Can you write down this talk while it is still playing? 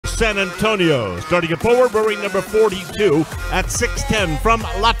San Antonio. Starting at forward, wearing number 42 at 6'10" from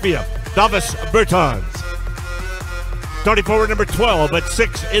Latvia, Davis Bertans. Starting forward, number 12 at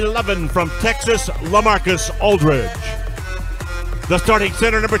 6'11" from Texas, LaMarcus Aldridge. The starting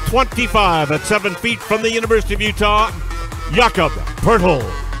center, number 25 at 7 feet from the University of Utah, Jakob Poeltl.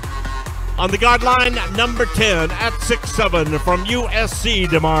 On the guard line, number 10 at 6'7" from USC,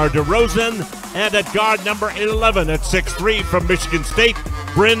 DeMar DeRozan. And at guard number 11 at 6'3" from Michigan State,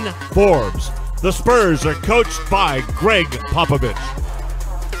 Bryn Forbes. The Spurs are coached by Greg Popovich.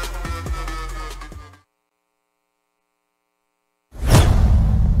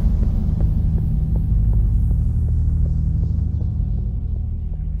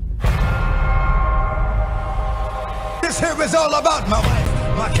 This here is all about my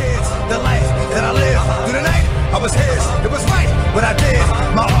wife, my kids, the life that I live. Through the night, I was his, it was right what I did.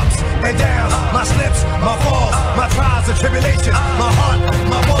 My ups and downs, my slips, my falls, my trials and tribulations, my heart,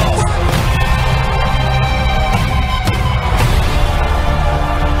 my walls.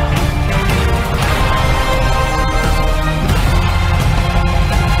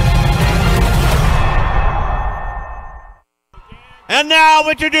 And now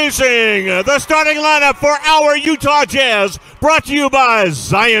introducing the starting lineup for our Utah Jazz, brought to you by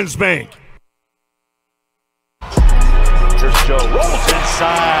Zions Bank. Here's Joe, rolls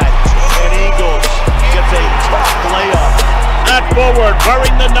inside, and Eagles gets a tough layup. At forward,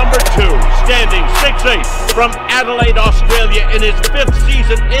 wearing the number 2, standing 6'8" from Adelaide, Australia, in his 5th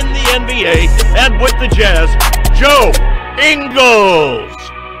season in the NBA, and with the Jazz, Joe Ingles.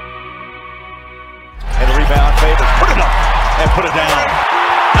 And the rebound favors, put it up. And put it down.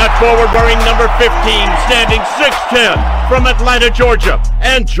 At forward, wearing number 15, standing 6'10" from Atlanta, Georgia,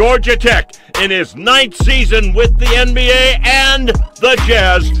 and Georgia Tech, in his 9th season with the NBA and the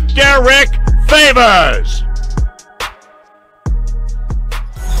Jazz, Derek Favors.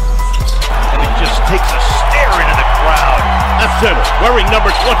 And he just takes a stare into the crowd. At center, wearing number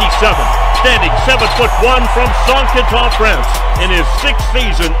 27, standing 7'1" from Saint-Quentin, France, in his 6th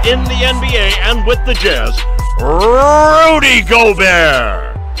season in the NBA and with the Jazz, Rudy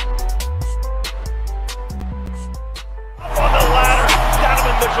Gobert. Up on the ladder,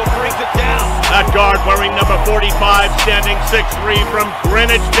 Donovan Mitchell brings it down. At guard, wearing number 45, standing 6'3" from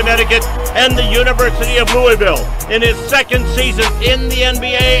Greenwich, Connecticut, and the University of Louisville, in his 2nd season in the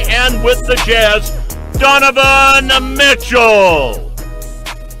NBA and with the Jazz, Donovan Mitchell.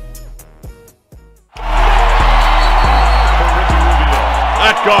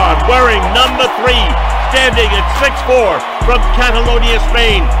 At guard, wearing number 3, standing at 6'4" from Catalonia,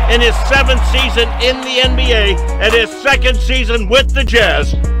 Spain, in his 7th season in the NBA and his 2nd season with the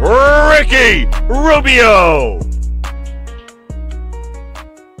Jazz, Ricky Rubio.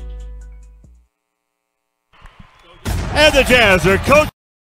 And the Jazz are coached